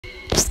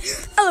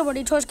Hello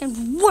everybody, Toys Games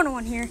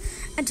 101 here,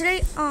 and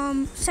today,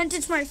 since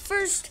it's my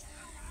first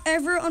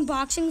ever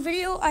unboxing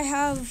video, I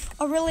have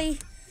a really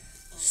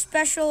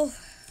special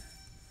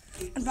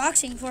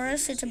unboxing for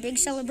us. It's a big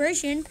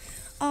celebration.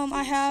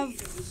 I have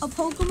a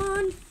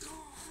Pokemon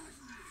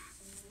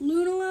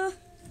Lunala,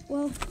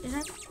 well, is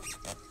that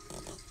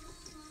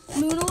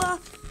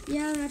Lunala?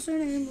 Yeah, that's her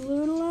name,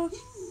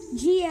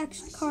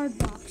 LunalaGX card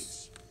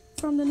box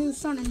from the new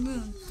Sun and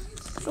Moon.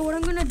 So what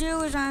I'm going to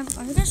do is are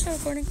you guys still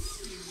recording?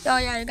 Oh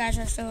yeah, you guys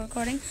are still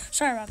recording.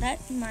 Sorry about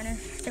that, minor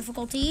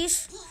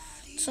difficulties.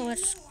 So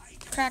let's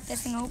crack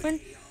this thing open.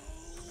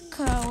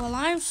 Well,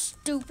 I'm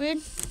stupid.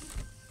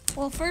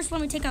 Well, first let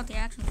me take out the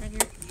action figure.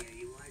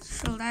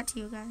 Show that to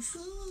you guys.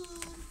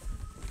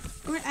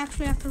 We're gonna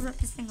actually have to rip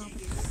this thing open.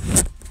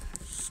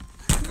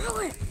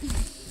 Screw it.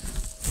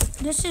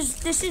 This is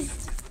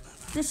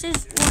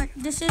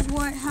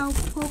what how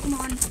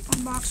Pokemon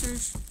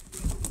Unboxers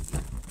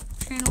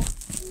channel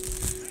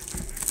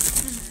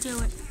just do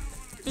it.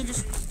 They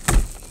just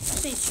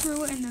say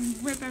screw it and then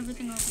rip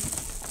everything open.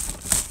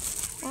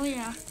 Well,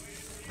 yeah,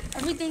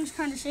 everything's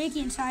kind of shaky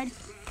inside.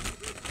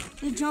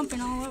 They're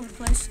jumping all over the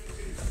place.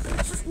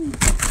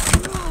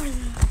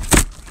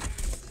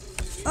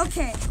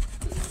 Okay,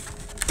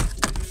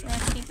 so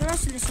let's keep the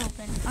rest of this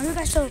open. Are you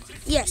guys still?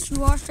 Yes,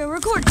 you are still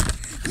recording.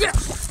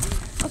 Yes.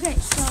 Okay,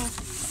 so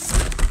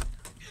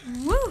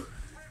woo.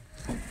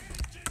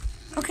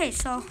 Okay,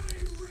 so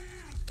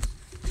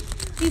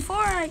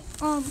before I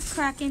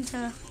crack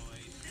into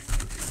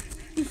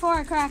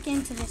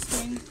this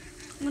thing,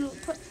 I'm gonna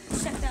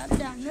set that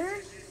down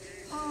there.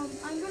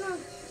 I'm gonna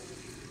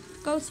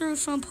go through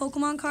some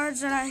Pokemon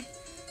cards that I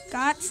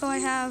got. So I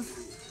have,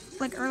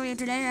 like earlier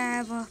today, I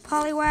have a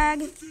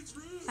Poliwag,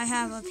 I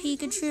have a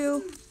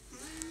Pikachu,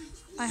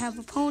 I have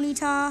a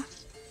Ponyta,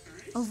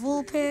 a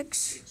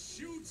Vulpix,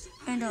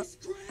 and a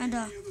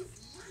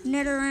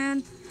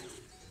Nidoran,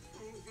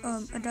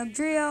 a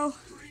Dugtrio,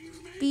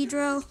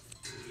 Beedrill,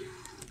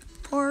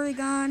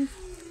 Porygon,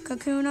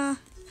 Kakuna,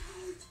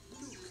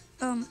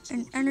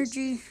 an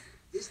Energy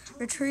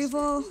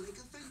Retrieval,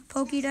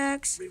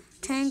 Pokédex,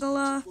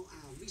 Tangela,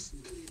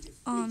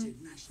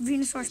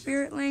 Venusaur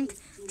Spirit Link,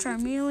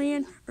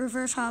 Charmeleon,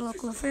 Reverse Hollow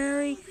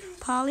Clefairy,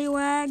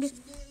 Poliwag,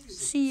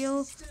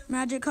 Seal,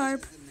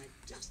 Magikarp,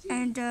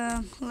 and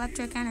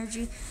Electric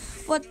Energy.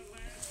 But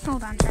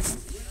hold on a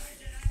second.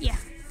 Yeah.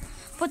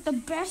 But the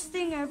best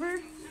thing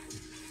ever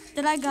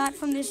that I got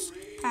from this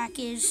pack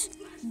is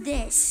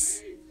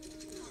this.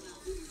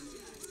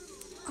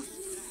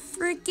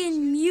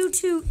 Freaking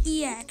Mewtwo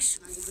EX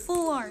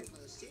full art.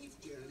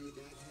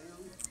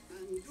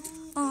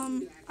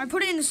 I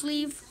put it in the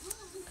sleeve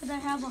because I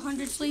have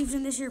 100 sleeves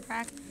in this year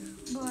pack,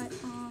 but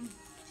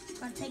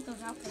gotta take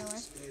those out by the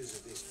way.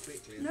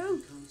 No.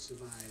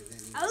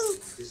 Out.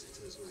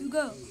 You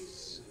go.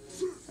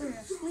 There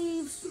are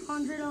sleeves,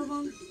 100 of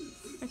them.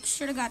 I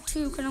should have got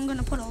 2 because I'm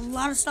gonna put a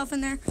lot of stuff in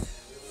there.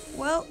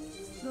 Well,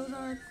 those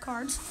are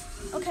cards.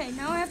 Okay,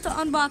 now I have to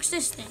unbox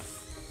this thing.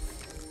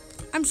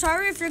 I'm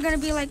sorry if you're gonna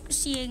be like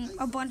seeing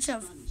a bunch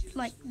of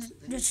like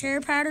the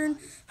share pattern,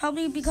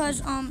 probably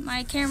because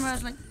my camera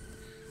is like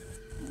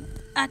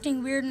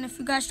acting weird, and if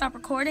you guys stop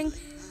recording,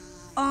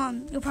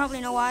 you'll probably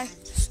know why.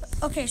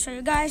 Okay, so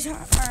you guys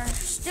are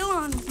still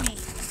on with me.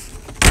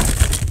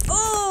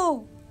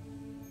 Oh,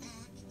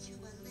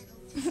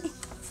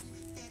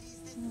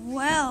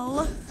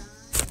 well,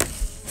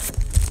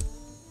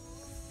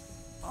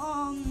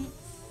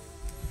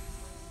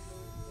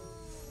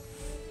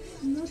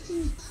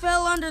 nothing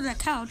fell under the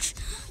couch.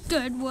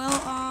 Good. Well,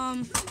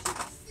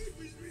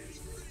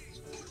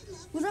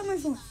 was that my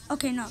phone?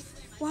 Okay, no.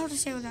 We'll have to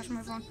say that's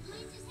my phone.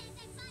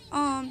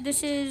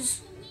 This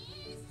is,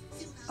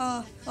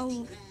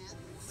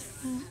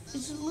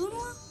 is it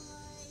Lunala?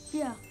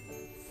 Yeah.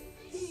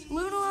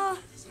 Lunala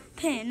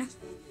pin.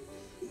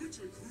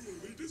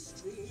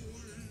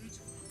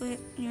 But,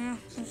 yeah,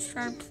 the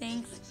sharp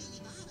things.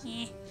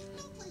 Yeah.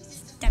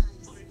 Step.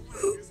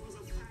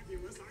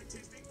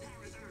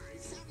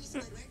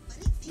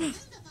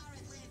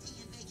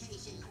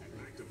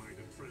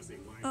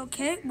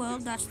 Okay, well,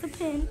 that's the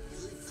pin.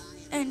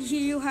 And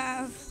here you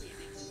have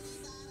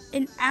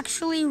an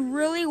actually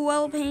really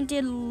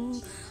well-painted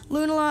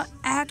Lunala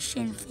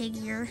action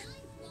figure.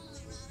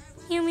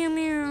 Meow, meow,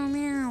 meow,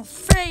 meow.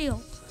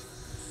 Fail.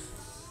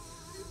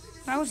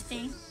 That was a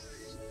thing.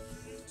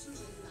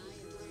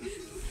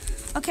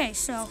 Okay,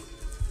 so,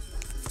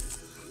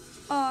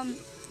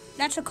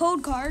 that's a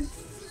code card.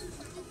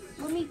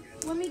 Let me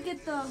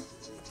get the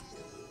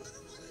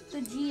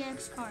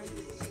GX card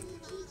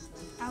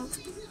out.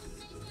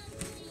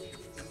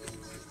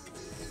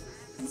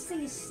 This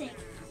thing is sick.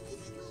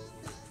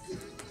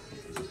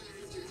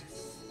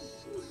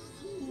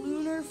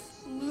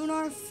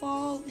 Lunar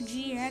Fall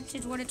GX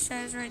is what it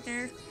says right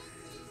there.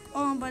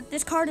 But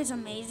this card is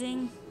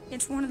amazing.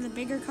 It's one of the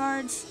bigger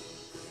cards.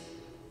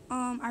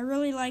 I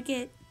really like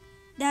it.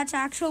 That's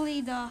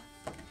actually the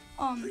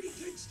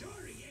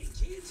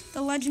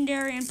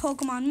legendary in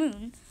Pokemon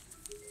Moon,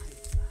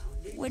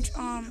 which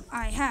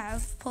I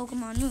have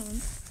Pokemon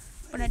Moon.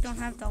 but I don't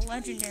have the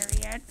legendary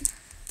yet.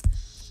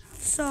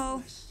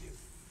 So,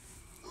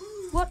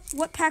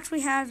 what packs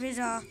we have is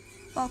a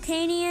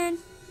Volcanion,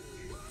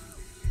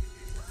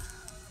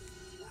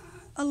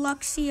 a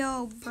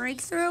Luxio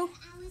Breakthrough.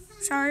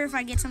 Sorry if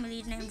I get some of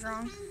these names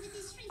wrong.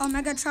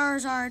 Omega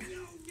Charizard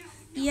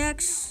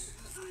EX,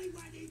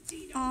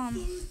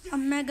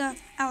 Omega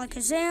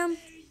Alakazam,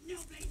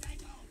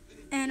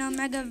 and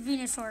Omega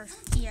Venusaur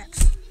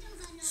EX.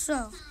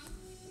 So,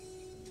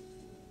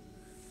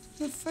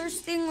 the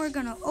first thing we're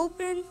gonna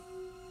open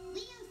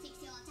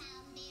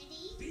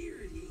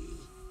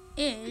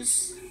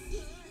is,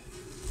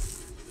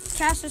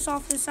 cast this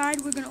off to the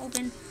side, we're gonna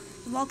open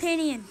the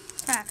Volcanion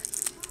pack.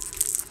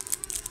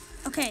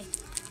 Okay,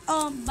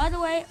 by the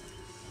way,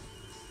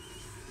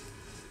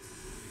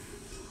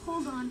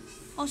 hold on,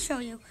 I'll show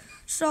you.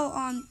 So,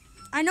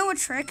 I know a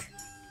trick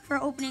for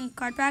opening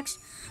card packs.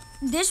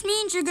 This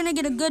means you're gonna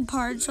get a good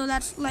card, so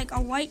that's like a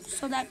white,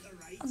 so that,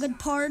 a good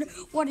card,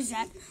 what is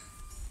that?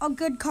 A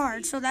good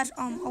card, so that's,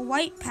 a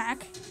white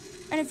pack.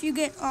 And if you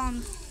get,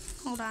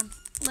 hold on,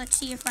 let's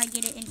see if I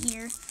get it in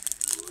here.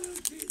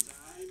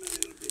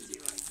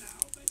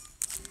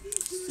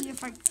 See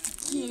if I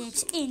get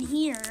it in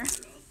here.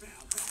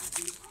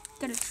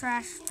 Got a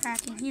trash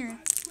pack in here.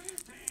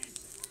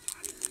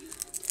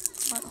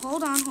 But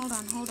hold on, hold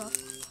up.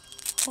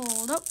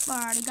 Hold up,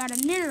 I already got a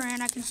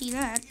Nidoran, I can see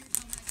that.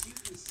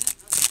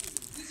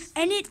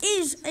 And it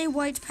is a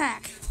white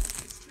pack.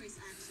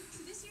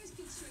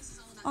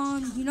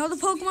 You know the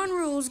Pokemon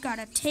rules,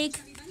 gotta take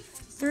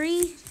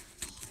 3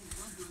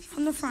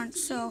 from the front,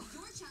 so,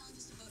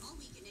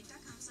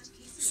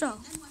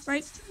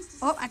 right,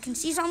 oh, I can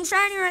see something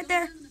shiny right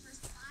there.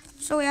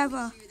 So we have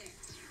a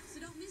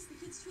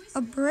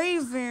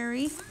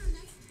Bravery,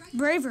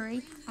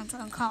 I'm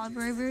trying to call it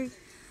Bravery,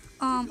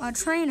 a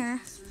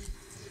Trainer,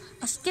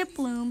 a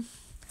Skiploom,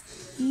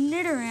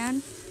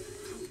 Nidoran,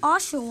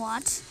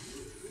 Oshawott,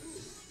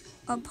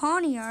 a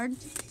Pawniard,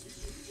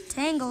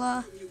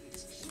 Tangela,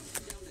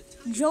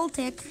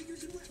 Joltik,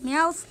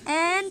 Meowth,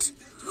 and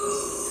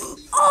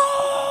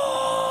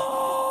oh!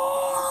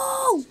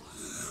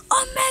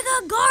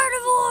 Omega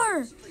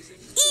Gardevoir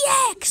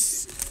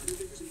EX!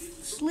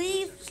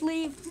 Sleeve,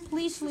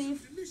 please sleeve.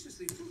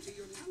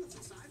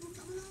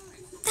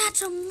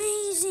 That's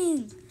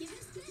amazing!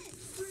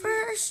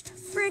 First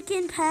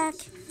freaking pack,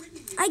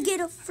 I get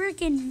a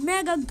freaking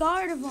Mega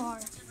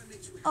Gardevoir.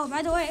 Oh,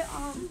 by the way,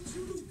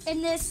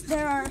 in this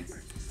there are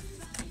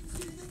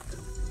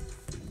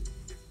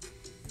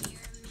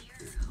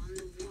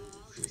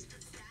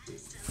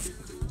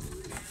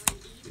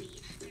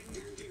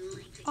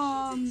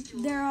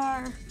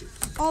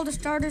all the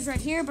starters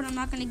right here, but I'm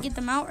not going to get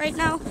them out right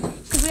now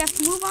because we have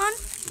to move on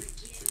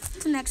to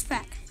the next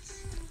pack.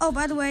 Oh,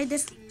 by the way,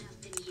 this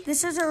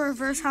is a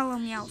reverse hollow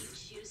Meowth.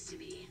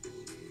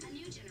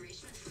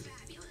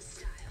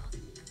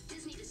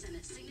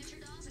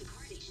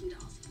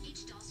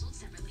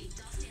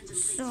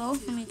 So,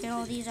 let me get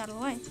all these out of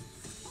the way.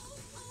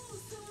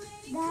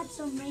 That's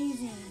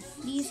amazing.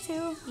 These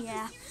two?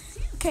 Yeah.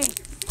 Okay,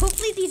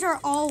 hopefully these are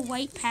all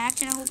white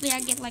packs, and hopefully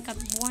I get like a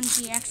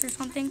 1GX or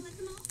something.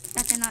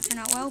 That did not turn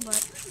out well,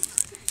 but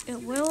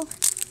it will.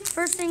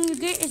 First thing you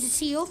get is a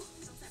seal.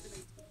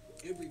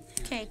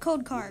 Okay,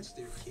 code card.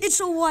 It's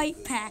a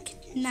white pack.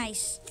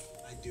 Nice.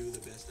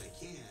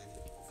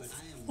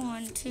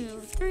 1,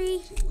 2,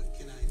 3.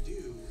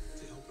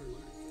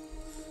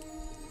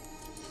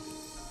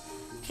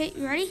 Okay,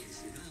 you ready?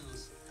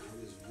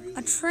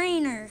 A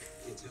Trainer,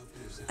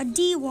 a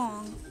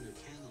D-Wong,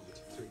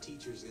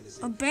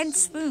 a Bent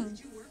Spoon,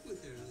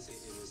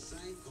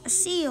 a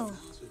Seal,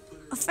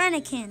 a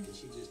Fennekin,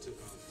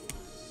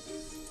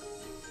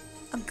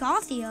 a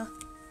Gothia,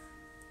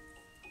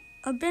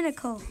 a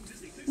Binacle,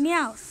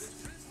 Meowth,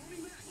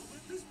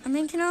 a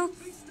Minkino,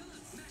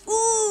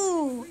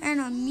 ooh, and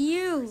a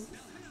Mew.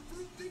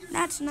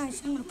 That's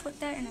nice. I'm going to put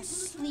that in a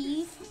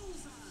sleeve.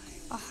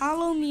 A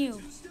hollow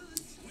Mew.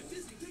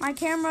 My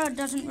camera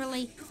doesn't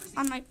really,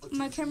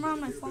 my camera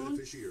on my phone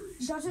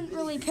doesn't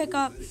really pick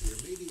up,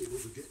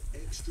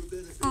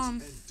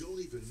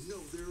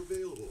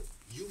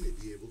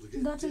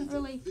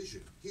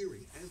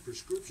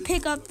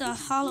 the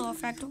hollow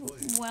effect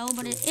well,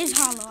 but it is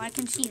hollow, I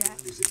can see that.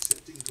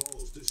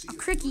 A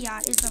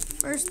Kricketot is the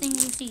first thing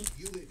you see.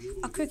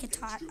 A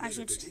Kricketot, I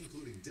should say.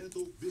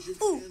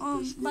 Ooh,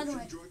 by the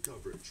way,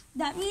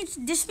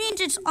 this means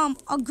it's,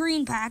 a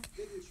green pack.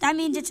 That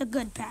means it's a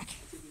good pack.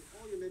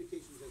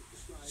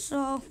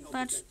 So,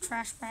 that's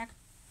trash pack.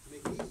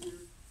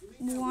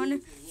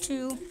 1,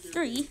 2,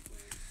 3.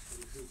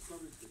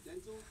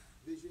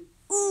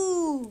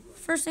 Ooh,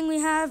 first thing we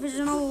have is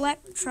an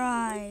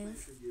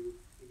Electrive.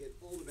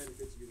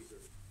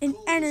 An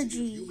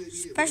Energy,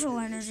 Special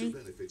Energy.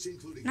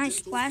 Nice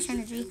Splash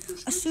Energy.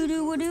 A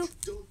Sudowoodo.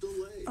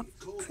 A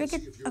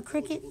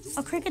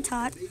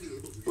Kricketot.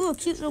 Ooh, a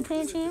cute little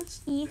Pancham.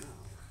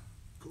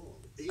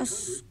 A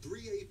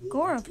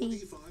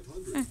Scorpy.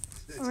 A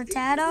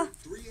Rattata,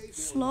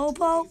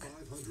 Slowpoke,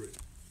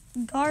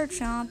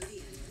 Garchomp,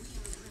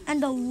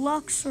 and a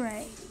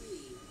Luxray.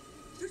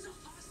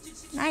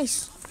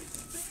 Nice.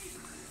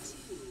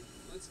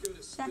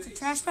 That's a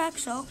trash pack,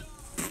 so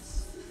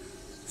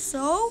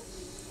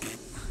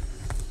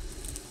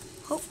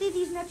hopefully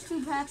these next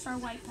two packs are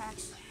white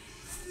packs.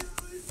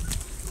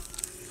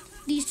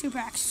 These two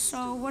packs.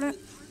 So what and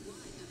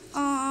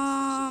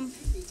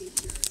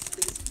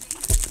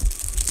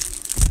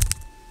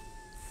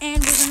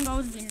we're gonna go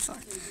with Venusaur.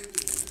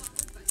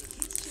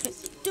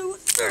 Do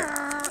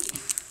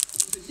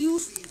it. You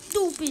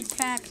stupid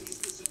pack.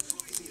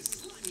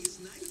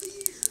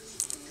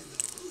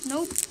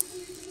 Nope.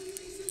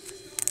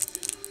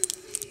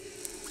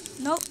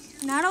 Nope.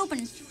 Not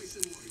open.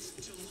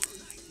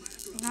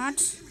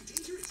 Not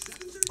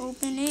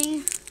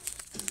opening.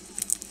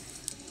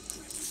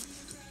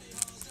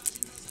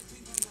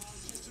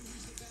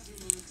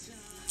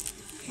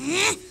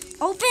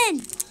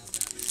 Open!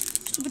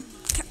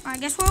 I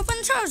guess we'll open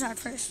Charizard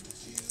first.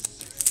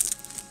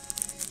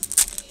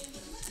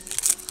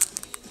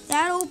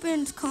 That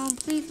opens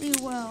completely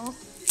well.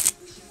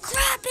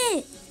 Crap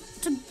it!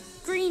 It's a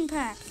green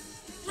pack.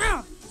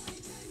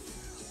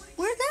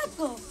 Where'd that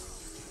go?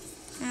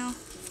 Now,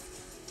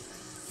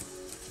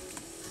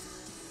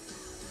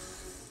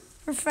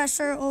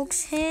 Professor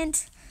Oak's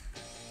hint.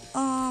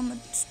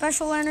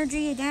 Special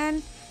energy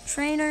again.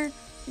 Trainer,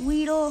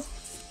 Weedle,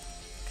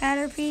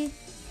 Caterpie,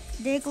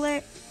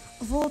 Diglett,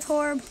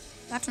 Voltorb.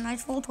 That's a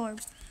nice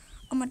Voltorb.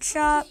 A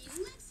Machop,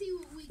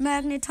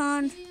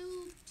 Magneton,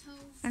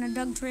 and a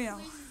Dugtrio.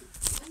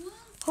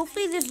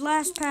 Hopefully this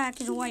last pack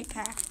is a white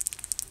pack.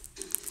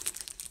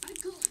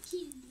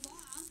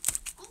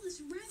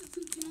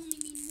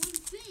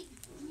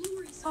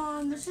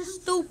 This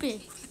is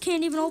stupid. I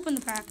can't even open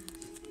the pack.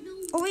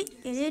 Oh wait,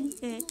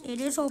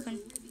 it is open.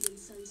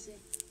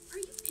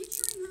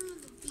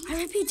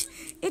 I repeat,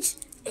 it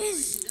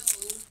is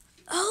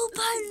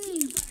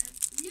open.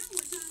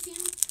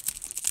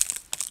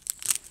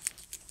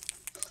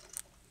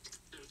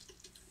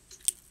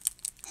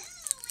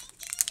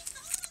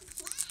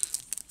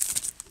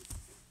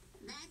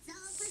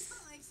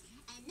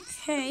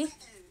 Okay,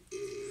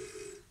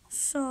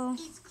 so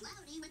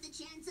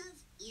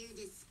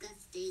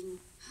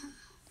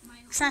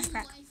trash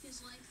pack.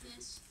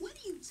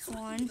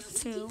 1,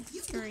 2,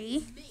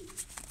 3.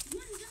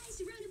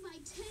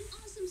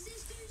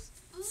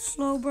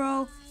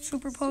 Slowbro,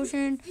 Super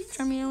Potion,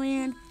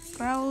 Charmeleon,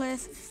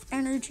 Growlithe,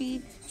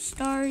 Energy,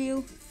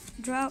 Staryu,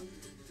 Drowsy,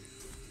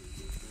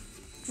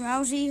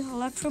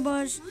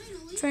 Electabuzz,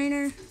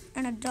 Trainer,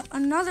 and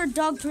another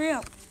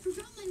Dugtrio.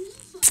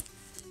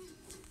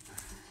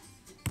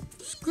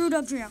 Screw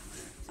Dugtrio.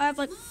 I have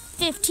like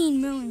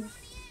 15 million.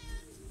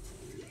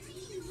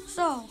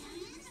 So,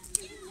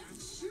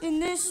 in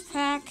this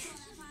pack,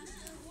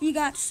 we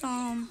got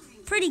some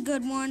pretty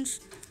good ones.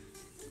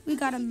 We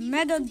got a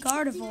Mega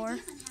Gardevoir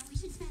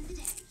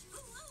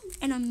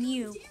and a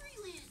Mew.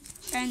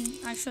 And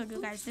I showed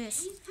you guys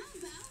this.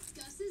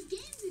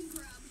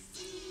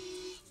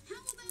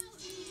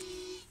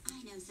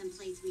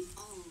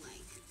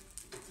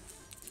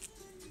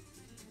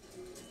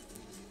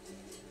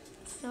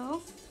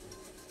 So,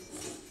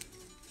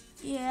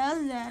 yeah,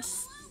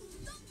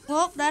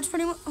 that's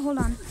pretty much, hold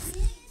on.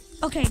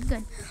 Okay, good.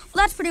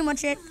 Well, that's pretty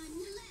much it.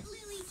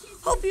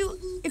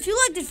 If you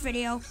like this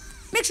video,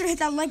 make sure to hit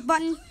that like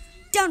button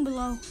down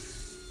below.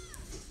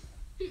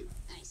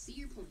 I see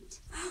your point.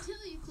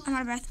 I'm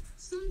out of breath.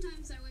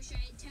 Sometimes I wish I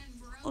had 10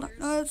 brothers. Hold on.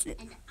 No, that's it.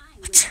 And I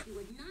wish you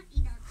would not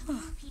eat our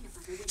peanut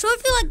butter. So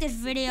if you like this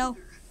video,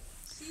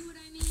 See what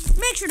I mean?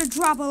 make sure to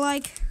drop a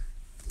like,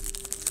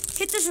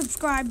 hit the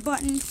subscribe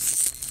button,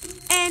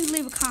 and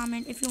leave a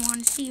comment if you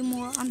want to see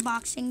more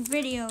unboxing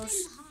videos.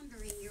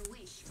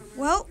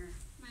 Well,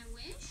 My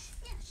wish?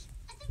 Yes.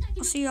 I think I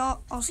can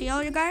I'll see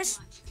all you guys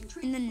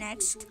in the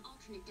next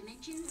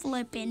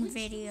flippin'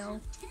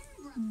 video.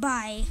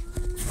 Bye.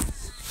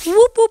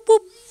 Whoop whoop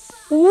whoop.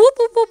 Whoop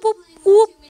whoop whoop whoop. Whoop.